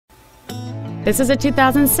This is a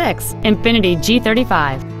 2006 Infiniti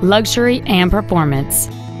G35, luxury and performance.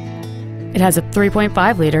 It has a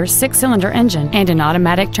 3.5-liter six-cylinder engine and an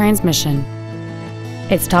automatic transmission.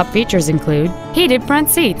 Its top features include heated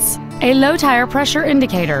front seats, a low tire pressure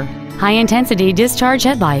indicator, high-intensity discharge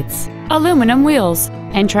headlights, aluminum wheels,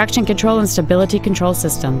 and traction control and stability control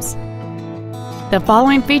systems. The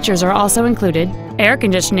following features are also included: air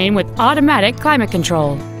conditioning with automatic climate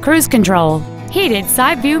control, cruise control, heated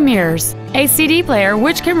side view mirrors, a CD player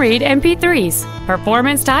which can read MP3s,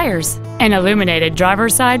 performance tires, an illuminated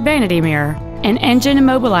driver's side vanity mirror, an engine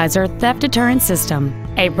immobilizer theft deterrent system,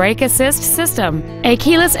 a brake assist system, a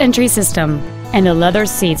keyless entry system, and the leather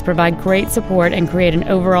seats provide great support and create an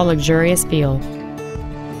overall luxurious feel.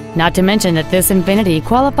 Not to mention that this Infiniti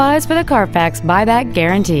qualifies for the Carfax buyback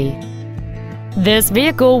guarantee. This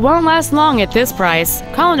vehicle won't last long at this price.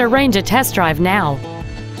 Call and arrange a test drive now.